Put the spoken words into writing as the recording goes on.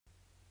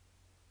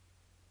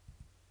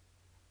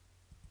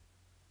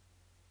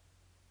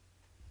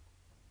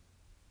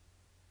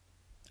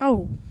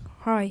Oh,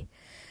 hi.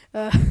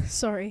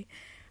 Sorry.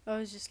 I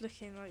was just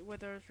looking like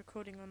whether I was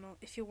recording or not.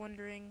 If you're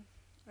wondering,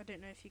 I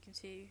don't know if you can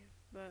see,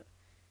 but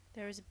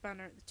there is a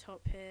banner at the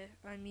top here.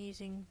 I'm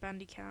using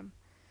Bandicam.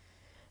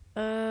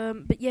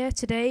 But yeah,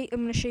 today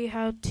I'm going to show you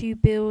how to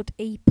build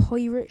a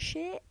pirate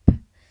ship.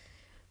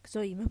 Because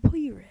I'm a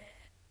pirate.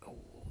 Oh,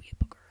 you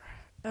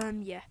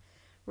bugger. Yeah.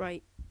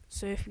 Right.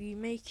 So if we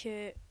make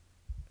it,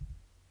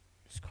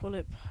 let's call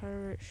it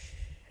pirate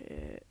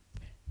ship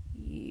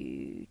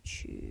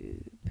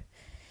YouTube.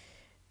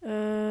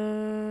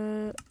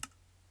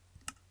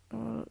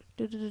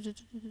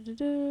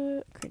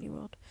 Create new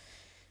world.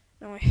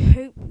 Now I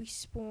hope we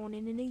spawn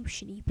in an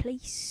oceany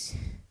place.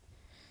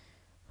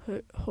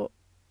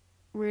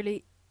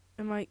 Really?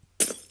 Am I?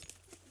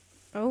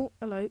 Oh,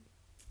 hello.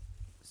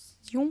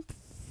 Zoomp.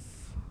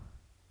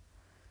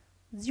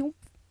 Zoomp.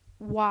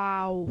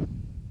 Wow.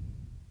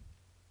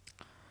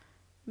 I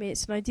mean,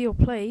 it's an ideal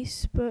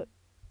place,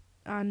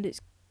 and it's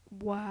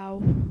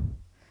wow.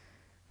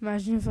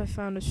 Imagine if I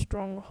found a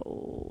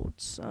stronghold,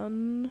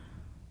 son.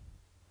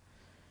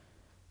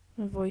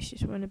 My voice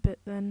just went a bit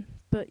then,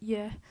 but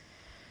yeah.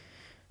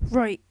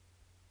 Right.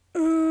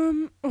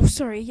 Oh,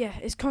 sorry. Yeah,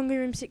 it's Congo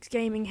Room 6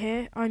 Gaming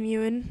here. I'm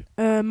Euann.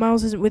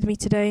 Miles isn't with me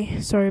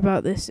today. Sorry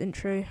about this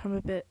intro. I'm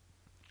a bit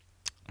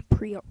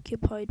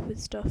preoccupied with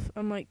stuff.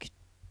 I'm like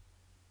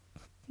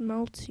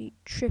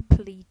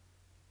triple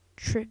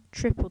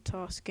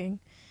tasking.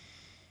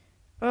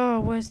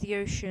 Oh, where's the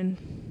ocean?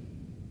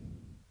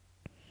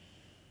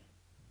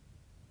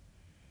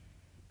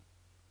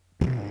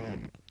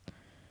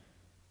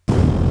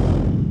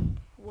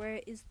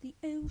 Where is the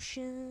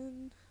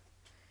ocean?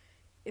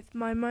 If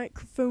my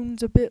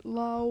microphone's a bit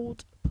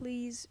loud,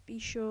 please be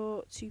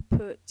sure to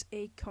put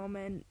a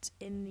comment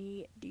in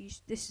the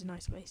this is a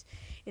nice place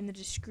in the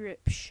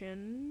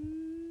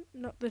description.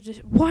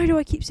 Why do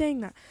I keep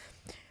saying that?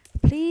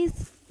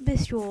 Please be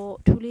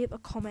sure to leave a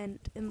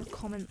comment in the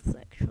comment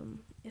section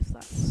if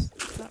that's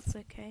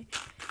okay.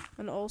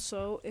 And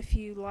also, if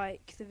you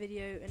like the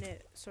video and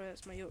sorry,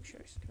 that's my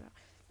Yorkshire.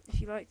 If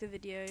you like the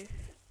video,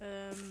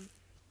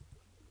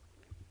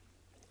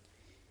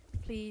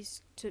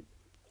 please to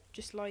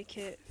just like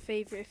it,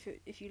 favourite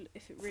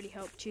if it really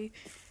helped you,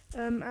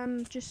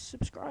 and just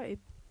subscribe.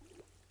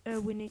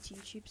 We're new to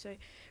YouTube, so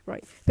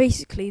right.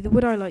 Basically, the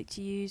wood I like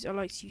to use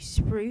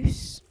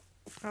spruce.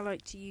 I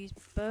like to use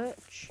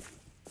birch.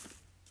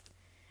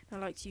 I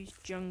like to use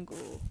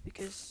jungle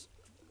because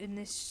in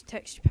this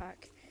texture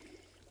pack,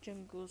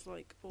 jungle's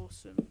like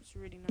awesome. It's a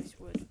really nice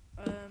wood.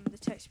 The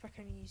texture pack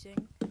I'm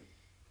using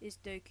is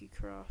Doku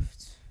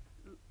Craft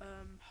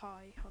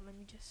High. Hold on, let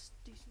me just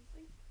do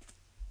something.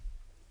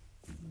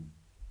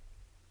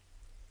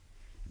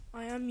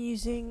 I am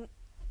using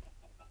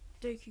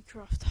Doku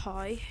Craft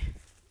High,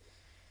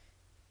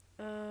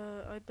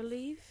 I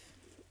believe.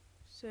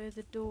 So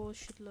the doors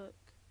should look.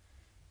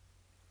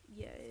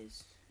 Yeah, it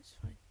is. It's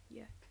fine.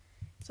 Yeah,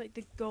 it's like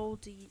the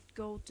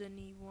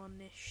goldeny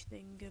one-ish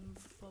thing and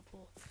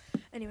bubble.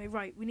 Anyway,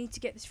 right, we need to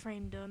get this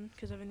frame done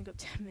because I've only got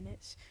 10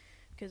 minutes.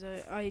 Because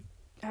I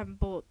haven't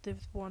bought the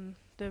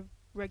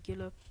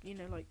regular,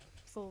 like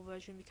full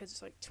version because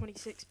it's like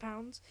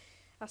 £26.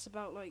 That's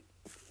about like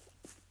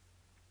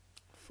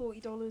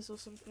 $40 or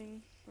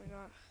something like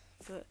that.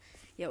 But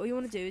yeah, all you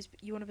want to do is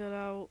you want to build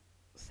out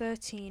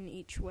 13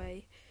 each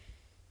way.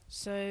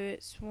 So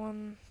it's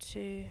 1,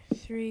 2,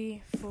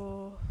 3,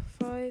 4,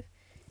 5,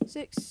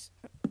 6,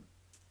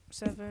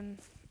 7,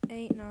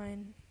 8,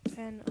 9,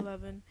 10,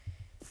 11,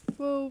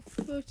 12,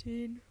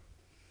 13.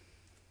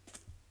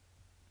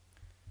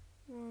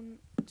 1,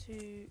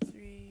 2,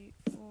 3,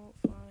 4,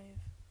 5,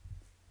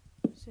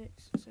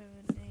 6, 7,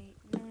 8,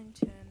 9,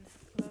 10,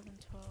 11,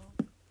 12,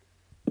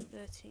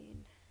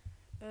 13.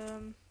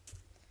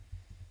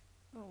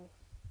 Oh,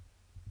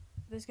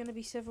 there's going to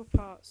be several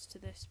parts to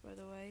this, by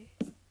the way,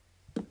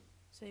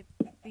 so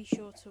be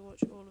sure to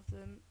watch all of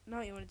them. Now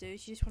what you want to do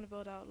is you just want to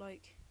build out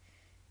like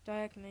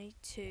diagonally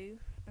 2,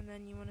 and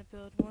then you want to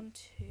build 1,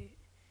 2,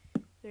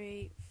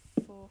 3,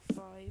 4,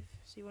 5.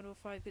 So you want all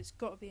 5, but it's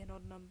got to be an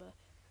odd number.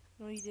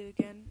 And all you do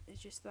again is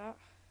just that,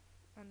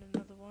 and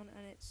another one,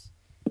 and it's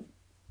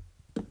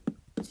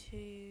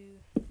 2,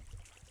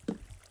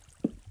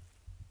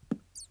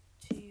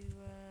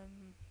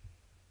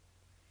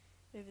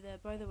 over there.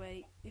 By the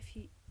way,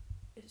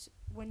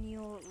 when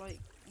you're like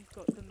you've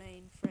got the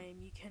main frame,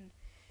 you can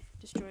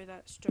destroy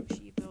that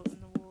structure you built in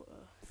the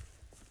water.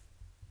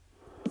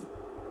 I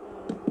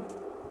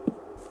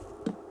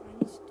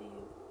need to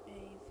do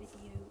a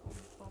video on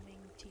bombing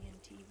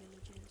TNT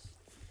villages.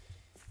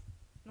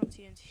 Not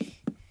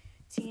TNT.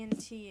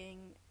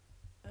 TNTing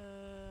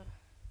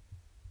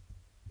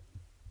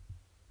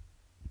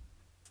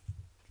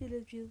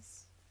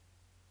villages.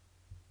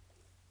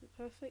 Is it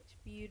perfect?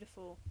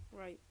 Beautiful.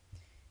 Right.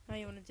 Now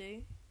you want to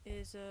do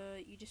is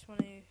you just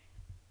want to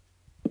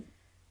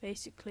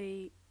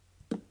basically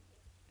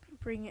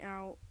bring it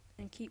out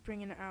and keep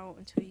bringing it out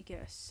until you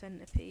get a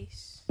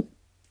centerpiece.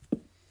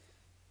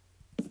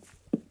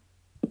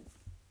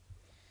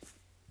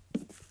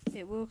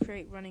 It will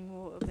create running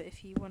water, but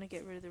if you want to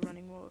get rid of the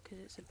running water, because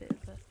it's a bit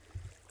of a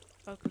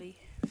ugly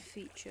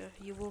feature,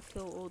 you will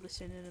fill all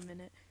this in a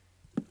minute.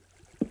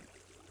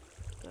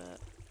 But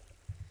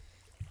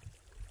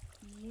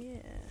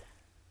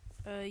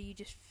yeah, you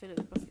just fill it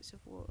with buckets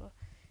of water.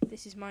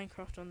 This is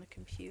Minecraft on the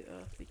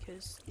computer,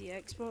 because the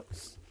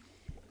Xbox,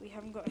 we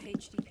haven't got a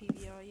HD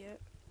PVR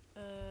yet,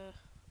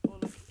 or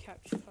like a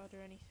capture card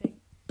or anything,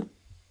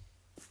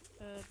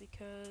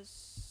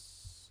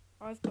 because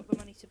I've got the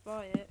money to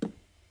buy it.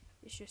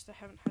 It's just I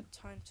haven't had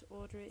time to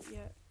order it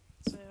yet,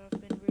 so I've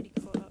been really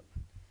caught up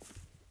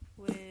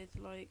with,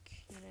 like,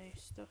 you know,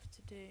 stuff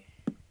to do.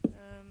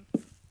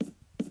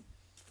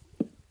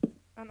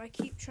 And I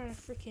keep trying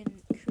to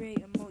freaking create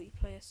a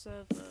multiplayer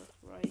server,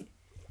 right?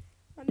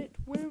 And it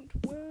won't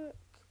work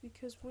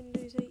because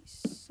Windows 8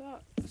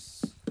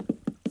 sucks.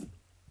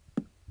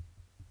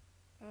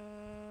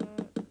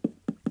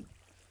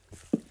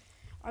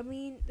 I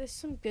mean, there's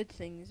some good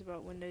things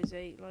about Windows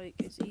 8, like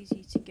it's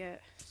easy to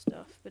get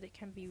stuff, but it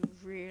can be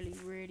really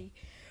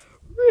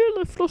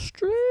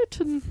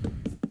frustrating.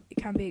 It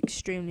can be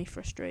extremely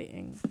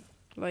frustrating.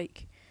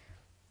 Like,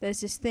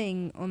 there's this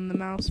thing on the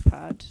mouse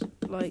pad,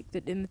 like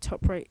that in the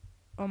top right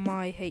on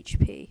my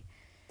HP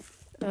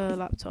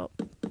laptop.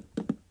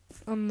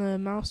 On the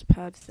mouse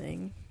pad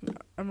thing,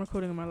 I'm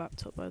recording on my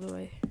laptop, by the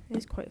way.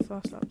 It's quite a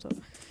fast laptop.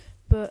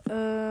 But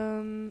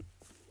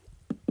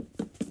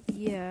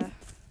yeah.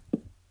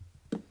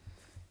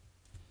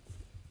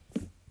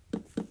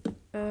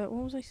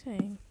 What was I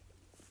saying?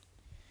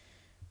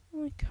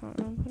 Oh, I can't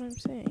remember what I'm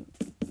saying.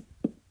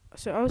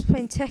 So I was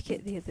playing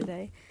Tekkit the other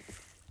day,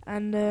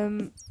 and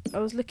I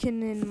was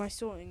looking in my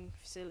sorting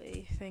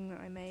facility thing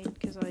that I made,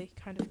 because I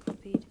kind of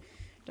copied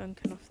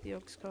Duncan off the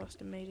Yogscast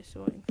and made a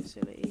sorting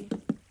facility,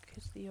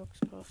 because the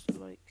Yogscast are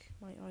like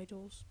my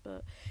idols.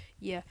 But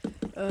yeah,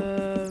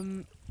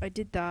 I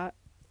did that,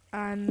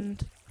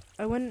 and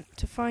I went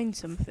to find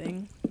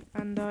something,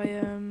 and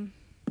I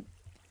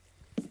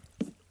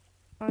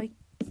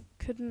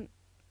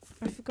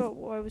forgot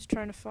what I was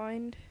trying to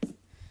find,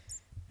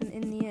 and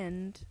in the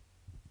end,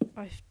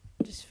 I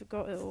just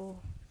forgot it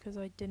all, because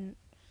I didn't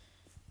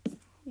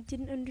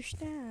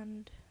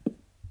understand.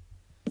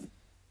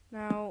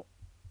 Now,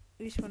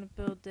 we just want to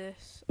build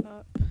this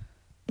up.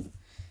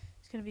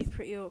 It's going to be a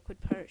pretty awkward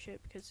pirate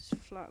ship, because it's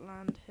flat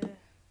land here.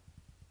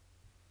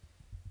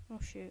 Oh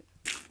shoot.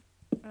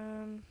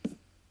 No,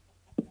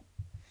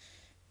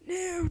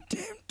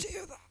 don't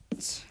do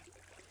that!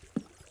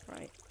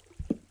 Right.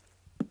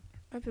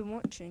 I've been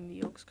watching the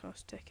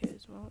Yogscast Tekkit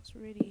as well. It's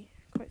really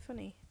quite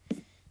funny.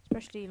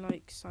 Especially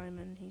like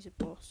Simon, he's a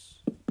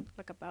boss.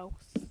 Like a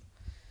boss.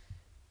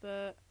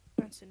 But,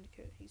 and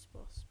Syndicate, he's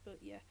boss.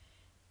 But yeah.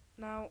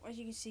 Now, as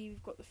you can see,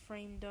 we've got the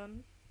frame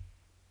done.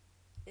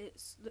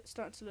 It's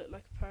starting to look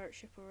like a pirate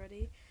ship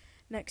already.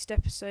 Next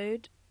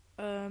episode,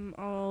 I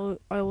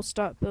will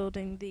start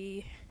building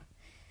the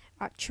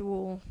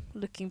actual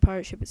looking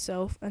pirate ship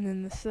itself, and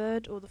then the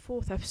third or the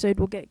fourth episode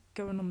we'll get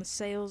going on the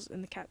sails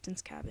and the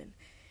captain's cabin.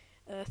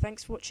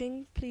 Thanks for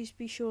watching. Please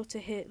be sure to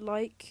hit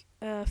like,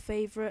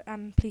 favourite,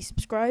 and please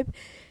subscribe.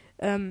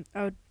 I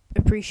would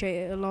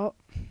appreciate it a lot.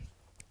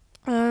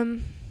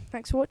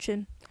 Thanks for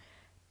watching.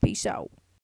 Peace out.